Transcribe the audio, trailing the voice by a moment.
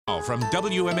From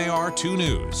WMAR-2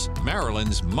 News,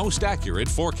 Maryland's most accurate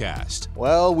forecast.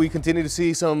 Well, we continue to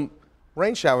see some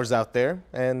rain showers out there,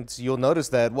 and you'll notice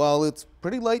that while it's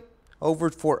pretty light over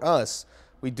for us,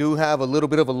 we do have a little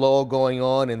bit of a lull going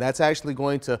on, and that's actually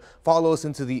going to follow us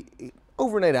into the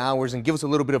overnight hours and give us a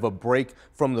little bit of a break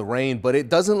from the rain, but it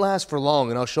doesn't last for long,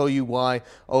 and I'll show you why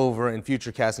over in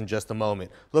Futurecast in just a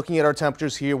moment. Looking at our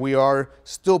temperatures here, we are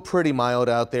still pretty mild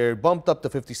out there, bumped up to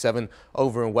 57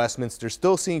 over in Westminster,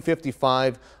 still seeing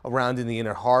 55 around in the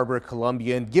Inner Harbor,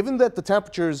 Columbia, and given that the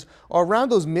temperatures are around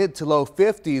those mid to low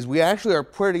 50s, we actually are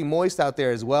pretty moist out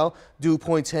there as well. Dew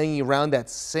points hanging around that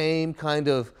same kind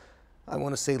of, I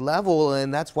want to say, level,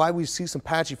 and that's why we see some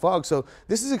patchy fog. So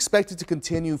this is expected to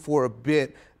continue for a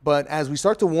bit, but as we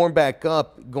start to warm back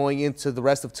up going into the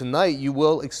rest of tonight, you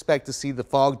will expect to see the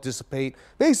fog dissipate,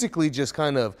 basically just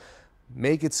kind of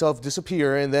make itself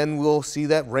disappear, and then we'll see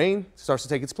that rain starts to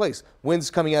take its place. Winds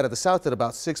coming out of the south at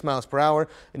about 6 miles per hour,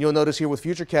 and you'll notice here with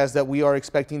Futurecast that we are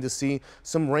expecting to see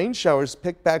some rain showers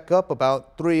pick back up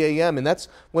about 3 a.m., and that's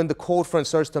when the cold front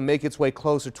starts to make its way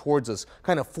closer towards us,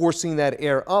 kind of forcing that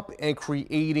air up and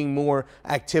creating more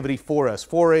activity for us.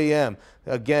 4 a.m.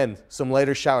 Again, some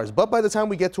lighter showers. But by the time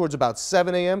we get towards about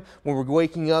 7 a.m., when we're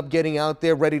waking up, getting out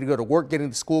there, ready to go to work, getting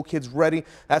the school kids ready,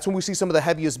 that's when we see some of the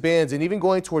heaviest bands, and even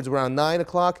going towards around 9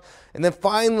 o'clock. And then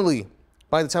finally,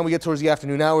 by the time we get towards the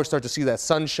afternoon hours, start to see that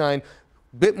sunshine.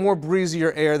 Bit more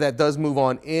breezier air that does move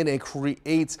on in and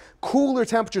creates cooler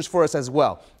temperatures for us as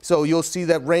well. So you'll see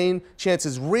that rain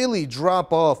chances really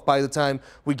drop off by the time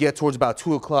we get towards about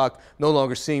 2 o'clock. No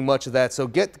longer seeing much of that. So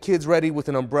get the kids ready with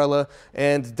an umbrella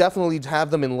and definitely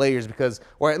have them in layers, because,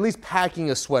 or at least packing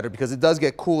a sweater, because it does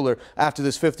get cooler after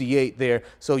this 58 there.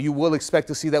 So you will expect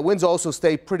to see that. Winds also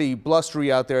stay pretty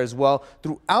blustery out there as well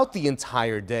throughout the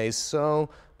entire day. So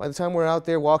by the time we're out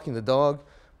there walking the dog,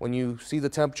 when you see the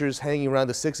temperatures hanging around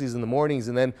the 60s in the mornings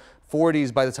and then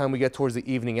 40s by the time we get towards the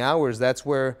evening hours, that's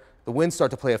where the winds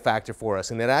start to play a factor for us,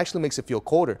 and it actually makes it feel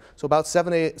colder. So about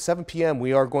 7 p.m.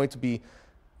 we are going to be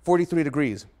 43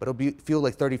 degrees, but it'll feel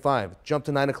like 35. Jump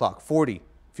to 9 o'clock, 40,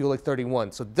 feel like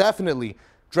 31. So definitely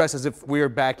dress as if we're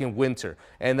back in winter,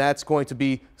 and that's going to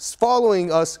be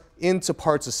following us into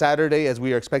parts of Saturday, as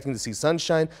we are expecting to see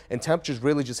sunshine and temperatures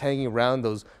really just hanging around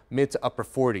those mid to upper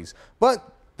 40s.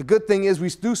 But the good thing is we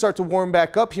do start to warm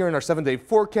back up here in our 7-day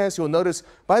forecast. You'll notice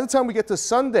by the time we get to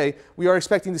Sunday, we are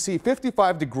expecting to see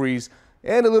 55 degrees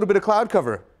and a little bit of cloud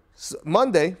cover.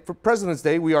 Monday, for President's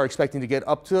Day, we are expecting to get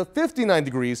up to 59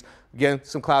 degrees. Again,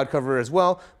 some cloud cover as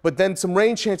well, but then some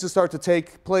rain chances start to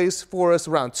take place for us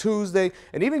around Tuesday,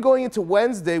 and even going into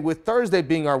Wednesday, with Thursday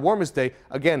being our warmest day,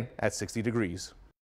 again at 60 degrees.